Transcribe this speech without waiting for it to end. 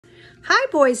Hi,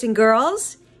 boys and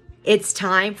girls. It's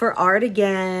time for art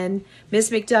again.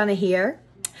 Miss McDonough here.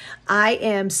 I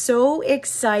am so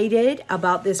excited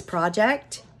about this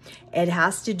project. It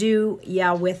has to do,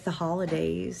 with the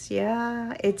holidays.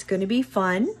 Yeah, it's going to be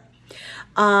fun.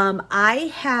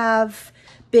 I have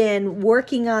been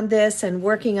working on this,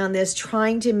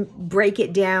 trying to break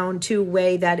it down to a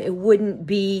way that it wouldn't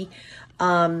be,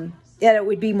 that it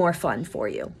would be more fun for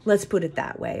you. Let's put it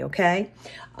that way, okay?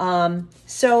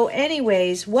 So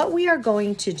anyways, what we are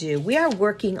going to do, we are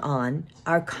working on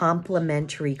our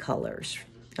complementary colors,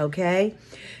 okay?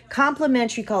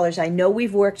 Complementary colors, I know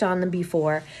we've worked on them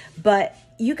before, but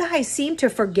you guys seem to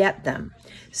forget them.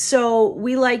 So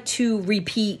we like to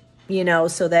repeat,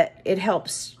 so that it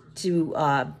helps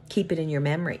to keep it in your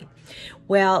memory.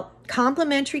 Well,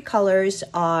 complementary colors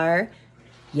are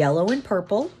yellow and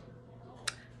purple,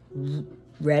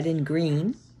 red and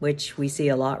green, which we see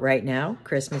a lot right now,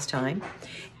 Christmas time,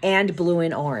 and blue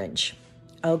and orange.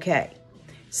 Okay,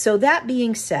 so that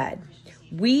being said,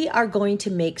 we are going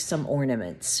to make some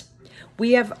ornaments.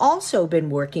 We have also been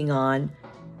working on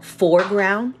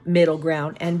foreground, middle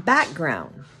ground, and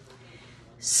background.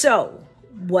 So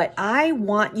what I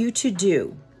want you to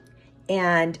do,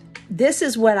 and this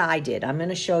is what I did. I'm going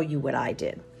to show you what I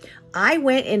did. I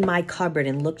went in my cupboard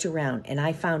and looked around, and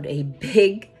I found a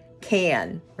big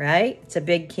can, right? It's a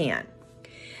big can.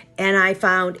 And I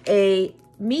found a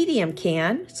medium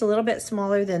can. It's a little bit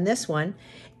smaller than this one.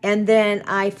 And then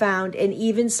I found an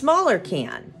even smaller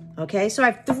can. Okay, so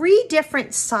I have 3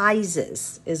 different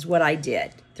sizes is what I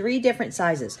did. 3 different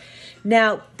sizes.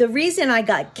 Now, the reason I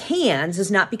got cans is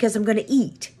not because I'm going to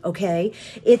eat, okay?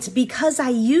 It's because I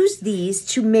use these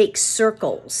to make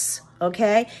circles,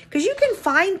 okay? Because you can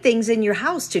find things in your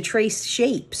house to trace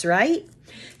shapes, right?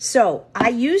 So I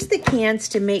use the cans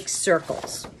to make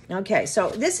circles. Okay, so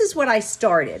this is what I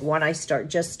started when I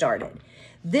just started.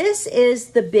 This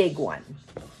is the big one.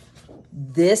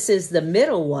 This is the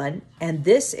middle one, and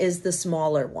this is the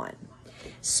smaller one.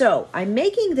 So I'm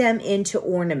making them into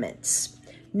ornaments.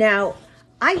 Now,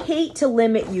 I hate to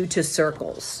limit you to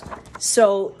circles.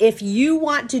 So if you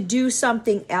want to do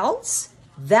something else,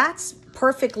 that's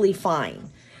perfectly fine.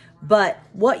 But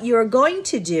what you're going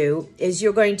to do is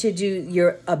you're going to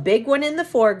do a big one in the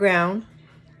foreground,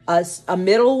 a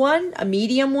middle one, a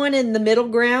medium one in the middle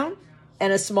ground,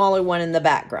 and a smaller one in the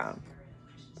background.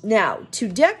 Now, to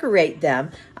decorate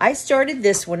them, I started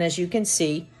this one, as you can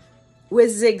see, with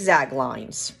zigzag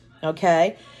lines,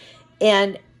 okay?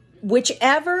 And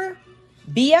whichever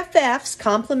BFFs,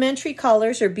 complementary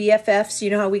colors, or BFFs, you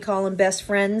know how we call them best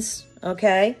friends,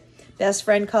 okay? Best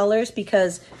friend colors,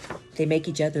 because they make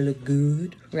each other look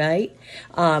good, right?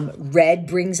 Red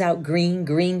brings out green,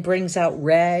 green brings out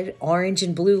red, orange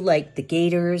and blue like the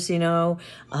gators,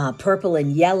 purple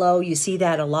and yellow. You see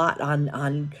that a lot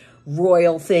on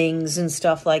royal things and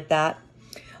stuff like that,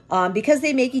 because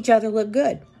they make each other look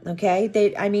good, okay?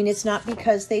 It's not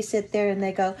because they sit there and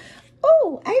they go,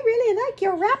 "Oh, I really like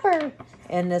your wrapper."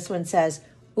 And this one says,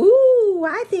 "Ooh,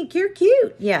 I think you're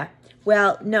cute." Yeah,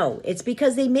 well, no, it's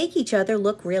because they make each other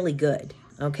look really good,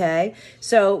 okay?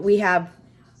 So we have,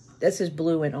 this is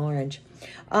blue and orange.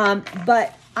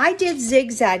 But I did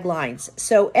zigzag lines.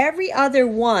 So every other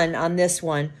one on this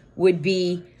one would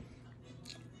be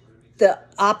the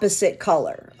opposite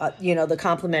color, the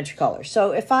complementary color.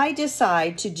 So if I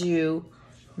decide to do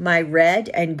my red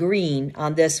and green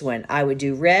on this one, I would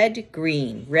do red,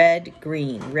 green, red,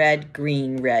 green, red,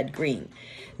 green, red, green.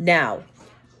 Now,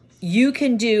 you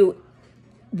can do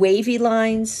wavy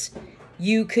lines,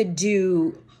 you could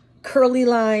do curly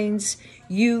lines,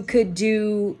 you could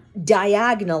do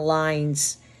diagonal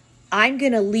lines. I'm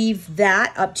going to leave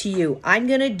that up to you. I'm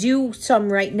going to do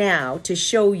some right now to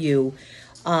show you.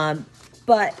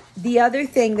 But the other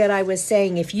thing that I was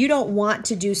saying, if you don't want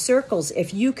to do circles,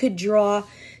 if you could draw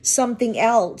something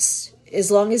else, as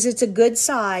long as it's a good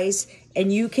size,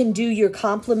 and you can do your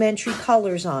complementary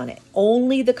colors on it.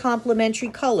 Only the complementary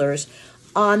colors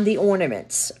on the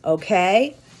ornaments,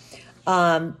 okay?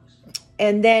 And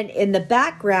then in the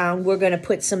background, we're going to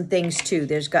put some things too.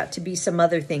 There's got to be some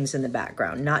other things in the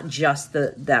background, not just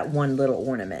that one little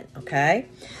ornament, okay?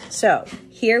 So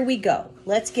here we go.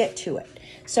 Let's get to it.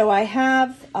 So I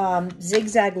have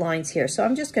zigzag lines here. So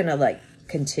I'm just going to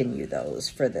continue those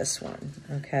for this one,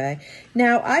 okay?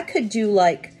 Now I could do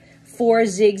 4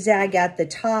 zigzag at the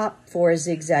top, 4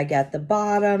 zigzag at the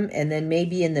bottom, and then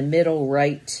maybe in the middle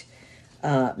write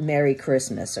Merry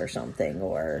Christmas or something,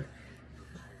 or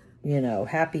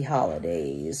Happy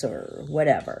Holidays or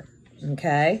whatever,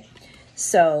 okay?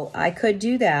 So I could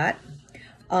do that.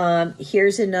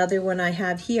 Here's another one I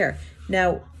have here.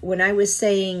 Now, when I was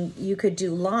saying you could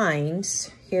do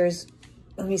lines, here's,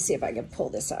 let me see if I can pull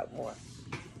this out more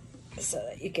so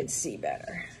that you can see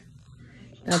better.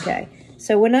 Okay,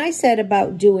 so when I said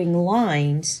about doing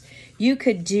lines, you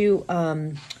could do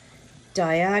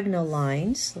diagonal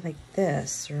lines like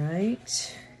this,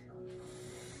 right?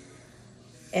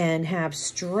 And have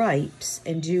stripes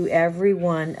and do every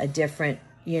one a different,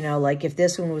 you know, like if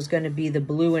this one was going to be the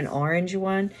blue and orange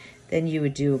one, then you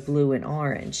would do a blue and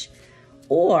orange.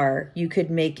 Or you could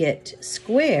make it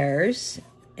squares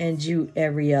and do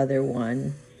every other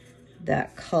one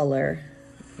that color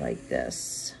like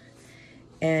this.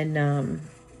 And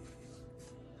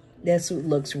this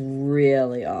looks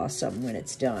really awesome when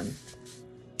it's done.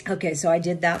 Okay, so I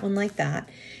did that one like that.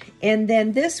 And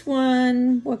then this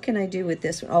one, what can I do with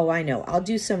this one? Oh, I know. I'll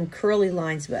do some curly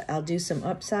lines, but I'll do some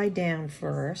upside down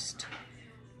first,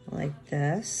 like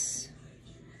this.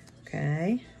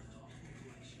 Okay.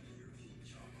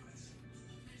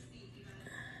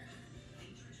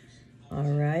 All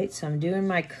right, so I'm doing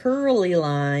my curly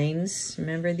lines.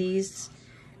 Remember these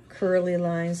curly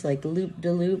lines, like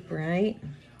loop-de-loop, right?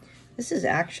 This is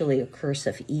actually a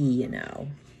cursive E, you know.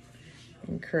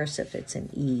 In cursive, it's an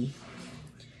E.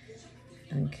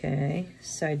 Okay,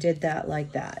 so I did that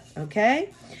like that, okay?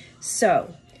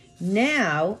 So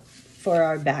now for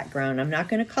our background, I'm not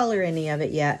going to color any of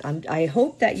it yet. I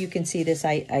hope that you can see this.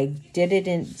 I did it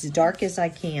in as dark as I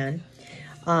can.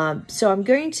 So I'm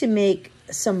going to make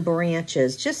some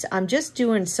branches. I'm just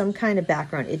doing some kind of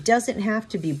background. It doesn't have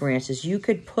to be branches. You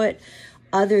could put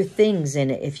other things in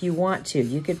it if you want to.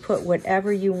 You could put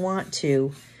whatever you want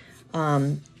to,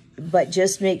 but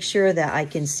just make sure that I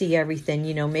can see everything,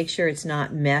 you know, make sure it's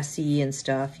not messy and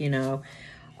stuff, you know,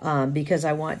 because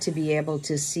I want to be able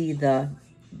to see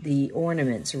the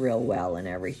ornaments real well and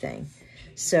everything.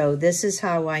 So this is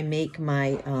how I make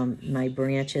my my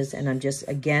branches, and I'm just,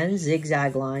 again,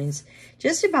 zigzag lines.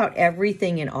 Just about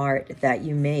everything in art that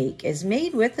you make is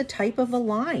made with a type of a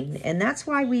line, and that's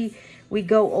why we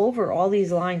go over all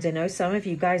these lines. I know some of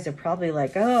you guys are probably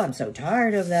like, oh, I'm so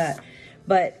tired of that,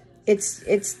 but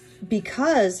it's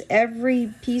because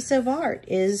every piece of art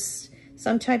is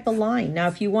some type of line. Now,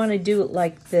 if you want to do it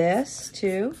like this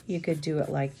too, you could do it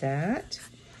like that,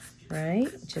 right?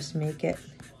 Just make it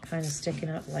kind of sticking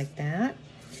up like that.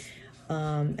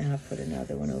 And I'll put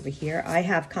another one over here. I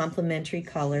have complementary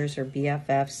colors, or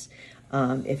BFFs.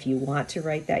 If you want to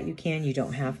write that, you can. You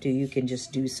don't have to. You can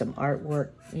just do some artwork,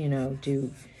 you know,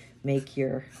 make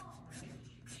your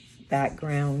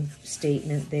background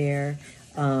statement there.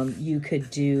 You could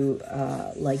do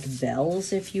like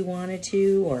bells if you wanted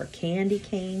to, or candy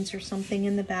canes or something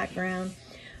in the background.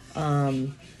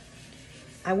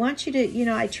 I want you to, you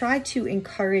know, I try to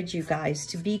encourage you guys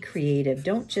to be creative.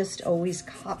 Don't just always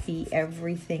copy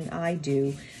everything I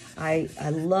do. I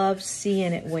love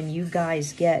seeing it when you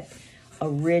guys get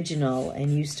original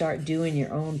and you start doing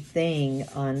your own thing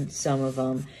on some of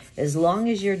them. As long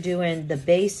as you're doing the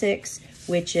basics,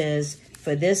 which is,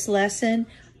 for this lesson,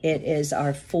 it is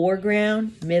our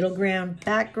foreground, middle ground,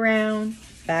 background,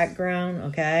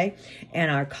 okay?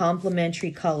 And our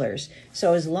complementary colors.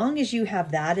 So as long as you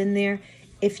have that in there,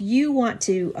 if you want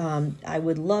to, I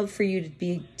would love for you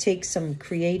to take some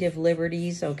creative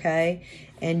liberties, okay?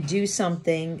 And do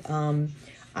something.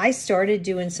 I started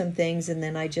doing some things, and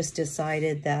then I just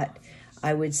decided that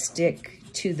I would stick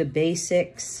to the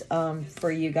basics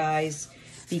for you guys,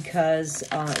 because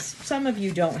some of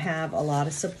you don't have a lot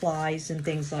of supplies and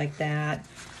things like that,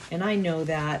 and I know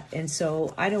that, and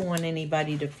so I don't want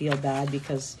anybody to feel bad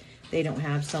because they don't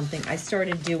have something. I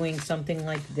started doing something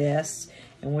like this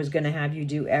and was going to have you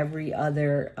do every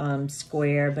other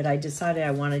square, but I decided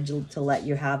I wanted to let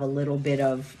you have a little bit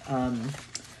of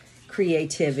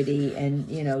creativity and,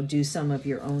 you know, do some of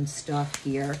your own stuff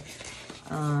here.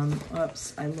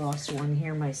 Oops, I lost one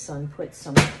here. My son put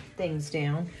some things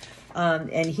down.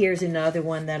 And here's another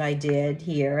one that I did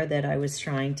here that I was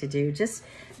trying to do. Just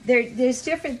there's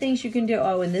different things you can do.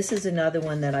 Oh, and this is another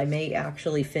one that I may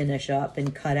actually finish up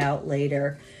and cut out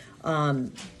later,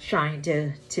 trying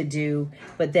to do.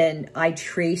 But then I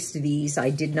traced these. I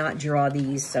did not draw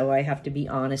these, so I have to be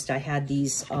honest. I had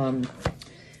these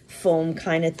foam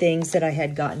kind of things that I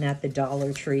had gotten at the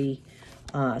Dollar Tree.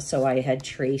 So I had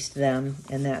traced them,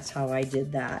 and that's how I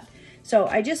did that. So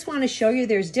I just want to show you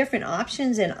there's different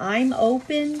options, and I'm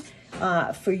open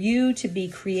for you to be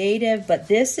creative, but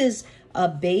this is a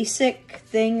basic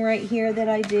thing right here that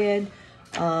I did.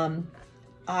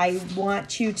 I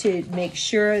want you to make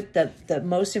sure that the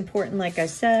most important, like I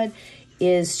said,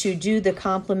 is to do the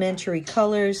complementary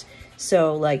colors.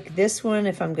 So like this one,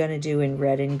 if I'm going to do in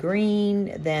red and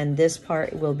green, then this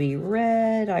part will be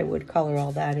red. I would color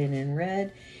all that in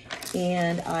red.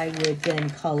 And I would then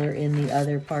color in the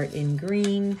other part in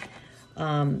green.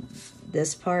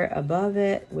 This part above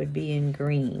it would be in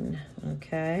green,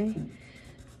 okay?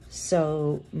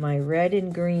 So my red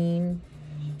and green,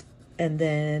 and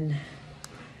then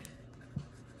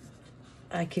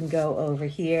I can go over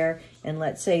here, and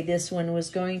let's say this one was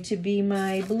going to be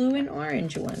my blue and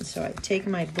orange one. So I take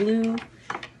my blue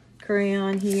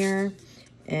crayon here,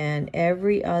 and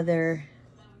every other,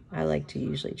 I like to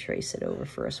usually trace it over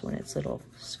first when it's little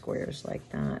squares like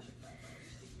that.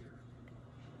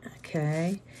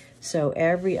 Okay, so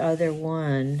every other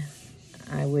one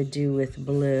I would do with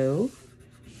blue,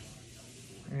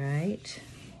 right?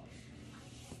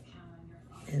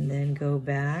 And then go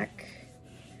back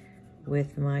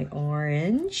with my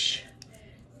orange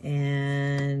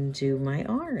and do my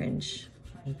orange,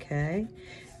 okay?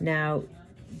 Now,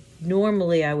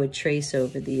 normally I would trace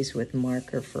over these with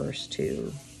marker first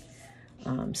too,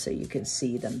 so you can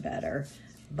see them better,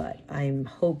 but I'm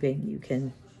hoping you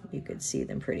can see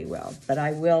them pretty well. But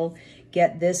I will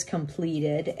get this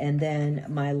completed, and then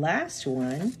my last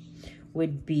one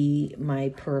would be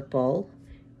my purple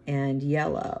and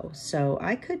yellow. So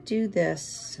I could do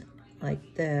this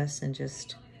like this and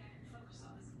just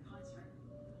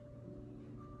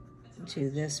do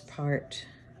this part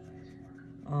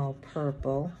all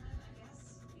purple,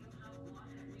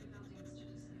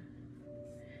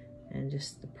 and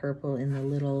just the purple in the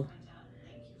little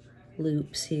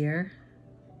loops here.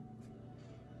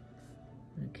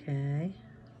 Okay.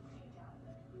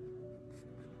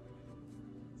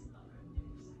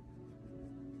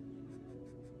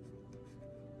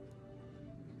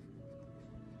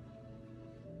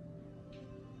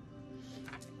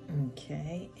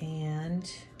 Okay, and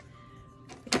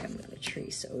I think I'm going to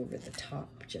trace over the top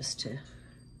just to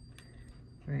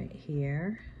right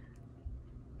here.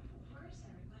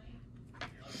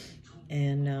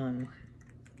 And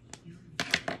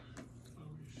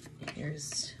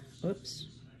here's, whoops,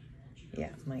 yeah,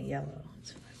 my yellow.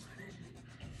 That's what I wanted.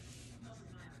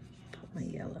 Put my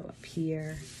yellow up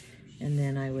here, and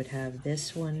then I would have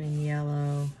this one in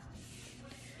yellow.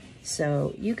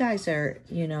 So you guys are,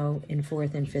 you know, in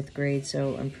 4th and 5th grade,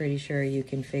 so I'm pretty sure you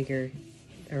can figure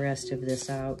the rest of this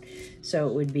out. So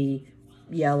it would be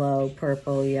yellow,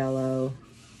 purple, yellow,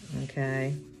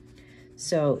 okay?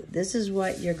 So this is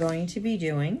what you're going to be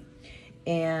doing.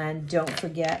 And don't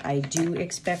forget, I do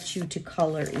expect you to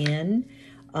color in.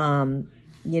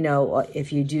 You know,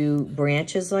 if you do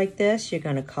branches like this, you're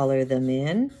going to color them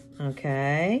in,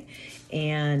 okay?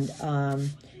 And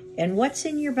what's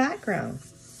in your background?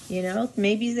 You know,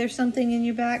 maybe there's something in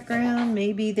your background.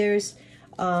 Maybe there's,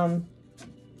 I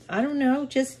don't know,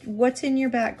 just what's in your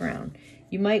background.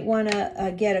 You might want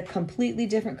to get a completely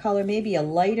different color, maybe a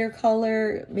lighter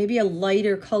color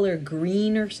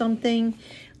green or something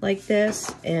like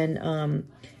this. And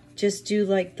just do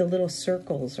like the little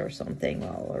circles or something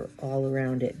all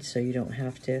around it, so you don't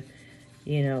have to,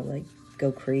 you know, like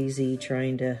go crazy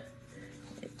trying to,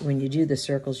 when you do the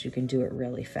circles, you can do it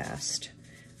really fast.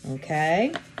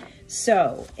 Okay,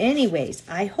 so anyways,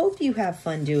 I hope you have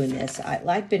fun doing this.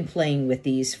 I've been playing with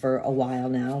these for a while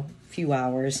now, a few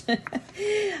hours,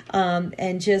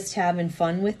 and just having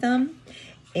fun with them.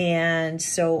 And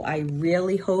so I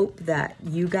really hope that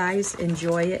you guys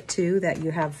enjoy it too, that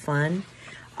you have fun,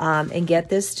 and get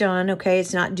this done, okay?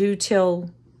 It's not due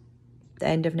till the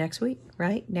end of next week,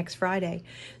 right? Next Friday.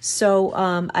 So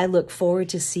I look forward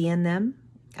to seeing them.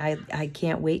 I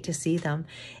can't wait to see them.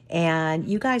 And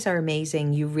you guys are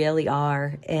amazing. You really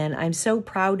are. And I'm so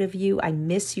proud of you. I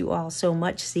miss you all so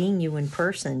much, seeing you in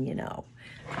person, you know.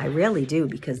 I really do,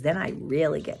 because then I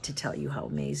really get to tell you how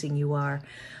amazing you are.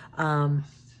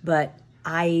 But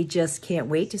I just can't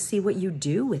wait to see what you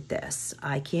do with this.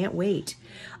 I can't wait.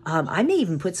 I may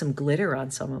even put some glitter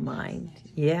on some of mine.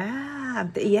 Yeah,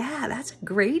 that's a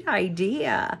great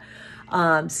idea.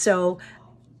 So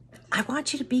I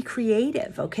want you to be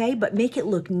creative, okay? But make it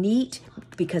look neat,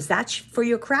 because that's for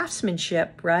your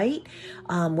craftsmanship, right?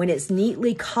 When it's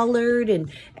neatly colored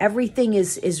and everything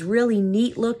is really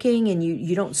neat looking, and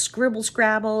you don't scribble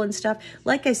scrabble and stuff.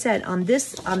 Like I said, on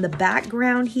the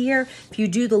background here, if you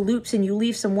do the loops and you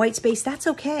leave some white space, that's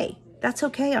okay. That's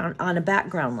okay on a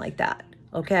background like that,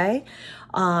 okay?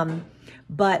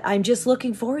 But I'm just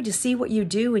looking forward to see what you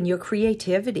do in your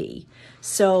creativity.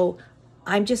 So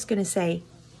I'm just gonna say,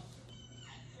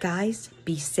 guys,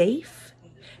 be safe.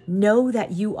 Know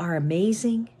that you are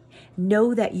amazing.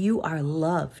 Know that you are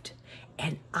loved.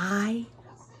 And I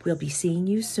will be seeing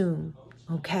you soon.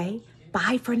 Okay?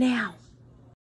 Bye for now.